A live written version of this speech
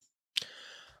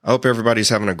I hope everybody's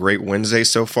having a great Wednesday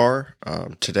so far.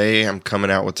 Today I'm coming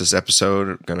out with this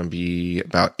episode going to be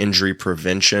about injury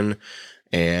prevention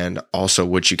and also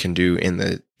what you can do in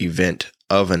the event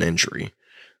of an injury.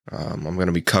 I'm going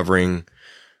to be covering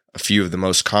a few of the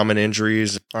most common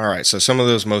injuries. All right, so some of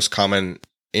those most common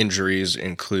injuries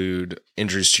include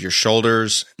injuries to your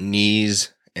shoulders,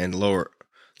 knees, and lower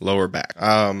back.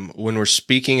 When we're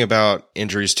speaking about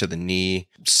injuries to the knee,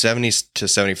 70 to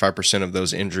 75% of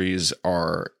those injuries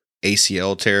are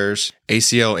ACL tears.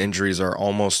 ACL injuries are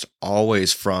almost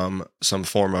always from some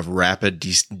form of rapid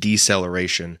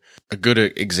deceleration. A good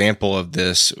example of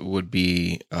this would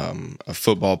be a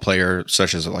football player,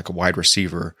 such as like a wide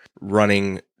receiver,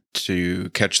 running to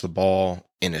catch the ball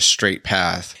in a straight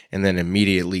path and then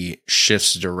immediately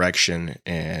shifts direction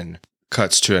and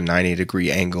cuts to a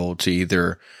 90-degree angle to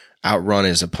either outrun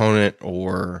his opponent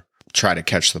or try to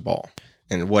catch the ball.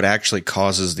 And what actually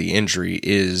causes the injury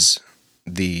is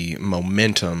the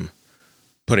momentum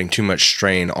putting too much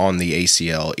strain on the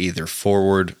ACL, either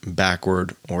forward,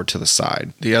 backward, or to the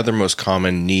side. The other most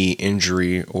common knee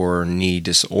injury or knee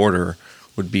disorder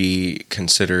would be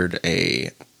considered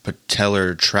a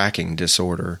patellar tracking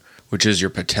disorder, which is your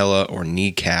patella or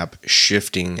kneecap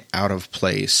shifting out of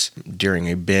place during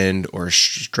a bend or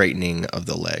straightening of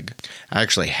the leg. I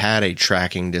actually had a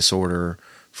tracking disorder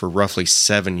for roughly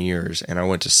 7 years, and I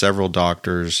went to several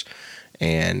doctors,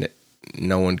 and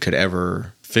no one could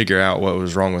ever figure out what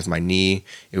was wrong with my knee.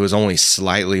 It was only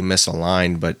slightly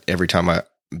misaligned, but every time I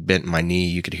bent my knee,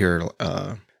 you could hear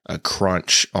a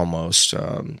crunch almost,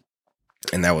 and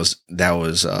that was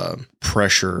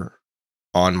pressure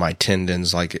on my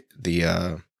tendons. Like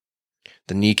the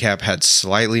kneecap had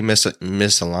slightly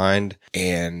misaligned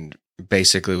and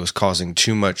basically was causing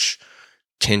too much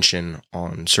tension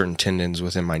on certain tendons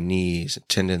within my knees,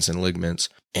 tendons and ligaments,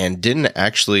 and didn't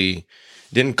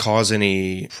cause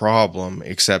any problem,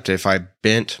 except if I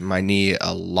bent my knee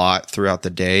a lot throughout the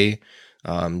day,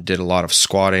 did a lot of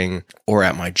squatting, or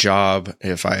at my job,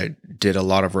 if I did a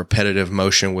lot of repetitive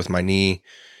motion with my knee,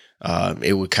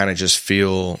 it would kind of just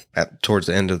feel towards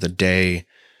the end of the day,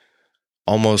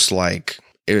 almost like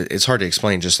it's hard to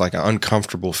explain, just like an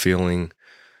uncomfortable feeling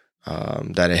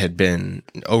that it had been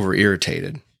over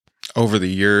irritated. Over the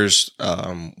years,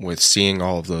 with seeing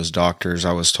all of those doctors,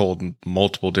 I was told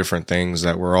multiple different things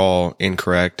that were all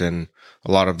incorrect, and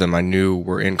a lot of them I knew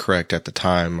were incorrect at the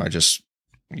time.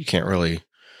 You can't really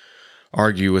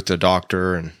argue with the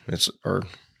doctor, and it's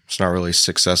not really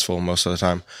successful most of the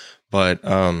time. But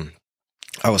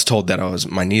I was told that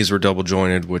my knees were double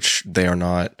jointed, which they are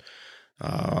not.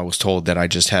 I was told that I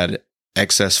just had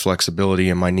excess flexibility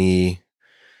in my knee.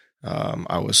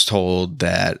 I was told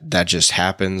that just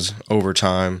happens over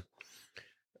time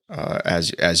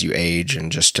as you age,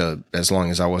 and as long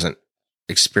as I wasn't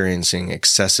experiencing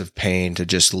excessive pain, to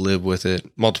just live with it.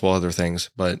 Multiple other things,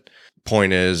 but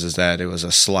point is that it was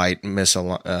a slight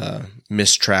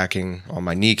mistracking on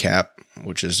my kneecap,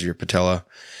 which is your patella.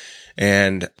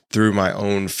 And through my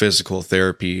own physical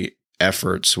therapy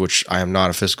efforts, which I am not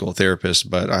a physical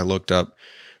therapist, but I looked up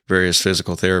various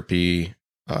physical therapy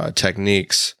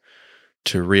techniques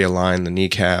to realign the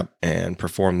kneecap and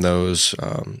perform those.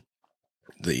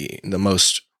 The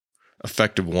most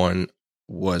effective one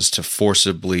was to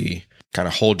forcibly kind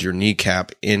of hold your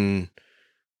kneecap in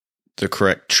the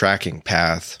correct tracking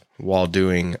path while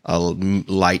doing a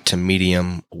light to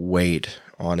medium weight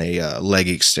on a leg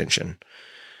extension.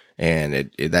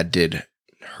 And that did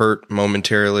hurt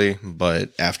momentarily,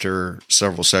 but after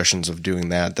several sessions of doing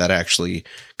that actually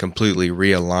completely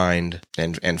realigned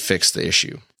and fixed the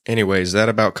issue. Anyways, that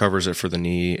about covers it for the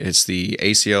knee. It's the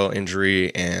ACL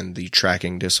injury and the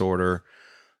tracking disorder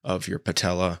of your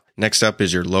patella. Next up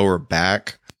is your lower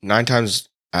back. 9 times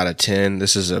out of 10,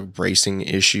 this is a bracing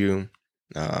issue.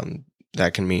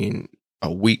 That can mean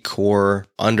a weak core,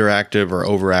 underactive or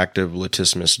overactive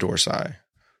latissimus dorsi.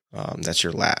 That's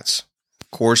your lats.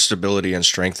 Core stability and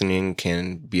strengthening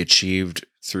can be achieved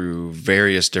through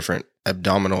various different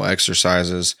abdominal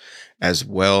exercises, as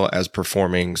well as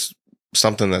performing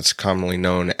something that's commonly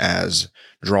known as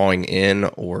drawing in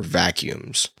or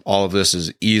vacuums. All of this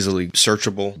is easily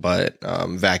searchable, but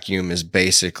vacuum is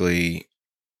basically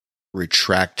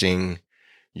retracting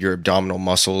your abdominal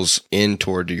muscles in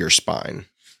toward your spine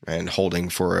and holding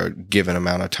for a given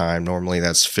amount of time. Normally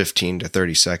that's 15 to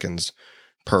 30 seconds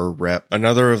per rep.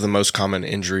 Another of the most common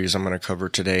injuries I'm going to cover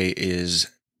today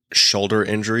is shoulder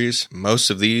injuries. Most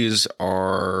of these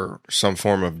are some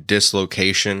form of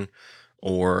dislocation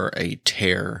or a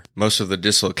tear. Most of the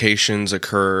dislocations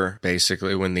occur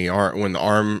basically when the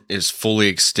arm is fully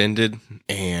extended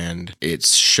and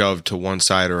it's shoved to one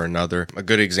side or another. A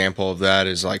good example of that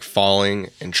is like falling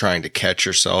and trying to catch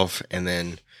yourself, and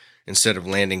then instead of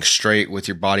landing straight with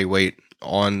your body weight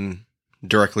on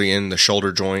directly in the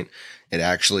shoulder joint, it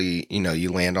actually,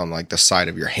 you land on like the side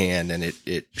of your hand, and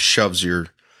it shoves your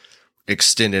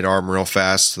extended arm real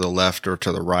fast to the left or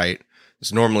to the right.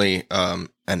 It's normally an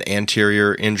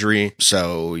anterior injury.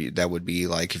 So that would be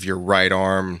like if your right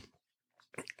arm,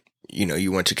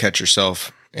 you went to catch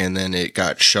yourself and then it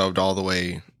got shoved all the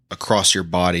way across your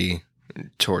body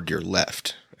toward your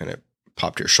left, and it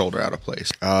popped your shoulder out of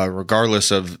place. Regardless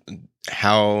of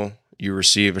how you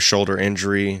receive a shoulder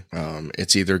injury,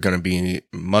 it's either going to be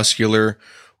muscular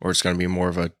or it's going to be more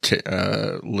of a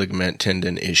ligament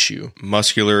tendon issue.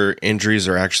 Muscular injuries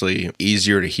are actually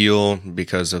easier to heal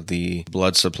because of the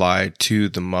blood supply to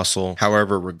the muscle.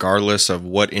 However, regardless of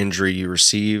what injury you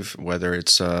receive, whether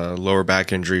it's a lower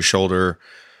back injury, shoulder,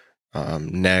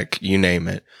 neck, you name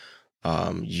it,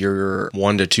 you're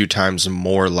 1 to 2 times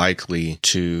more likely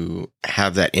to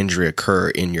have that injury occur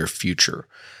in your future.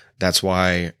 That's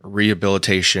why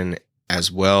rehabilitation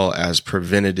as well as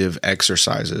preventative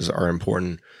exercises are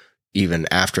important even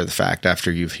after the fact,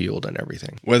 after you've healed and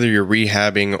everything. Whether you're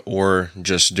rehabbing or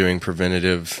just doing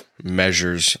preventative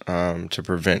measures to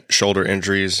prevent shoulder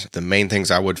injuries, the main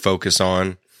things I would focus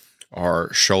on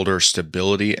are shoulder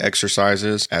stability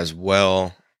exercises, as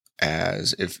well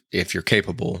as, if you're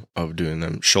capable of doing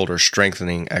them, shoulder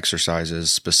strengthening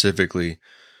exercises specifically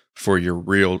for your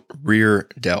rear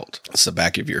delt. It's the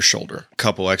back of your shoulder. A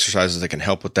couple exercises that can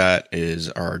help with that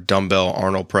are dumbbell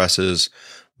Arnold presses,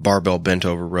 barbell bent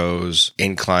over rows,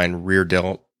 incline rear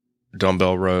delt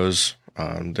dumbbell rows.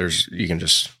 You can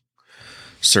just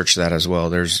search that as well.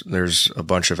 There's a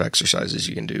bunch of exercises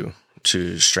you can do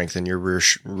to strengthen your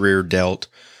rear delt.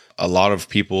 A lot of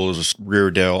people's rear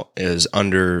delt is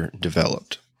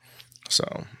underdeveloped.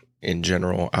 So in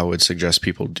general, I would suggest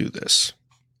people do this.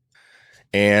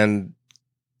 And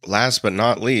last but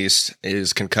not least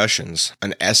is concussions.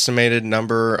 An estimated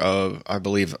number of, I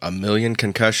believe, 1 million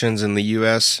concussions in the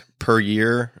U.S. per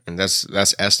year. And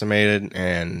that's estimated,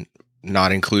 and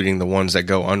not including the ones that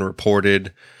go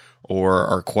unreported or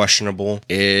are questionable.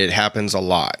 It happens a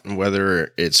lot,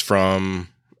 whether it's from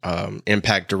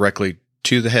impact directly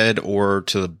to the head or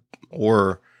to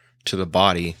the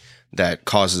body that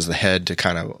causes the head to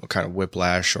kind of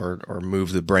whiplash or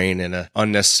move the brain in an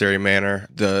unnecessary manner.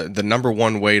 The number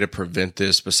one way to prevent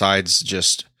this, besides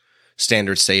just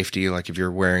standard safety, like if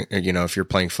you're if you're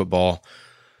playing football,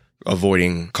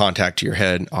 avoiding contact to your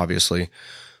head, obviously,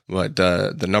 but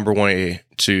the number one way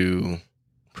to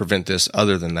prevent this,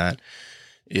 other than that,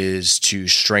 is to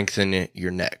strengthen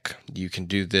your neck. You can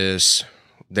do this.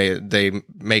 They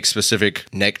make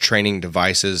specific neck training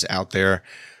devices out there.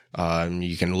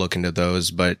 You can look into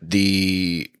those, but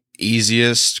the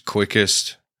easiest,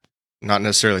 quickest, not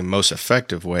necessarily most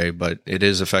effective way, but it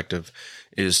is effective,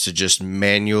 is to just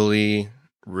manually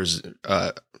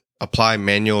apply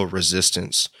manual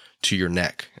resistance to your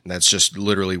neck. And that's just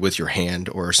literally with your hand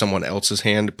or someone else's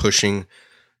hand pushing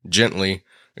gently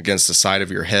against the side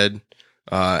of your head,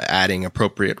 adding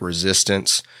appropriate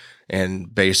resistance.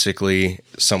 And basically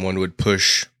someone would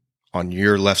push on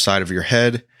your left side of your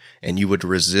head, and you would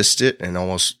resist it and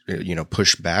almost,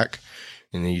 push back.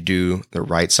 And then you do the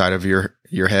right side of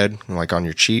your head, like on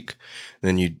your cheek. And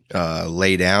then you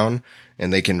lay down,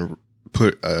 and they can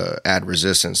add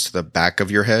resistance to the back of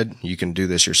your head. You can do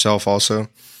this yourself also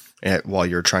while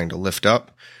you're trying to lift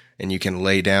up. And you can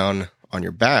lay down on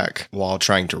your back while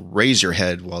trying to raise your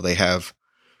head while they have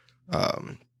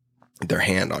their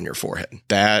hand on your forehead.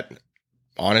 That,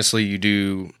 honestly, you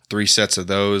do 3 sets of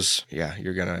those. Yeah,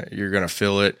 you're gonna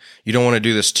feel it. You don't want to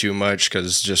do this too much,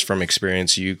 because just from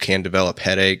experience, you can develop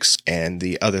headaches. And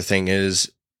the other thing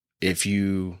is, if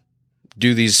you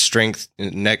do these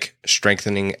neck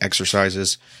strengthening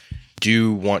exercises,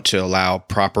 do want to allow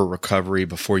proper recovery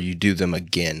before you do them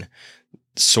again.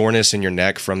 Soreness in your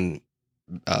neck from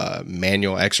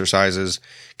manual exercises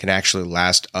can actually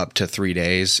last up to 3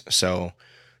 days. So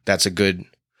it's a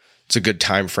good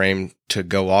time frame to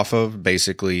go off of.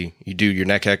 Basically, you do your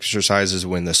neck exercises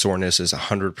when the soreness is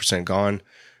 100% gone,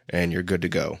 and you're good to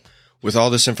go. With all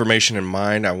this information in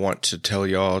mind, I want to tell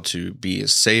y'all to be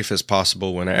as safe as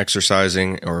possible when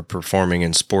exercising or performing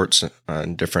in sports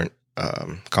and different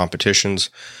competitions.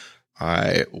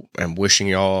 I am wishing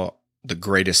y'all the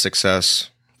greatest success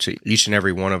to each and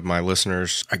every one of my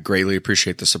listeners. I greatly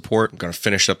appreciate the support. I'm going to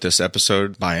finish up this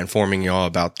episode by informing you all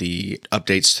about the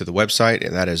updates to the website,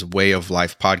 and that is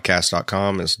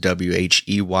wayoflifepodcast.com. It's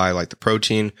WHEY like the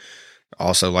protein,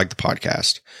 also like the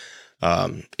podcast.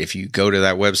 If you go to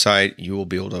that website, you will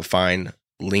be able to find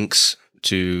links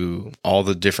to all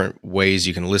the different ways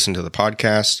you can listen to the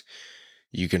podcast.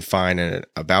 You can find an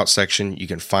about section. You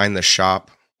can find the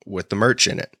shop with the merch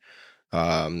in it.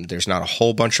 There's not a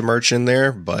whole bunch of merch in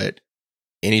there, but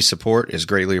any support is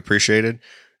greatly appreciated.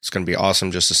 It's going to be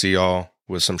awesome just to see y'all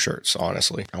with some shirts,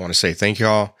 honestly. I want to say thank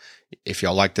y'all. If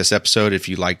y'all liked this episode, if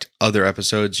you liked other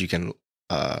episodes, you can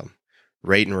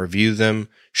rate and review them,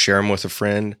 share them with a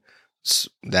friend.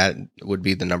 That would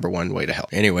be the number one way to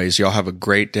help. Anyways, y'all have a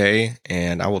great day,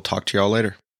 and I will talk to y'all later.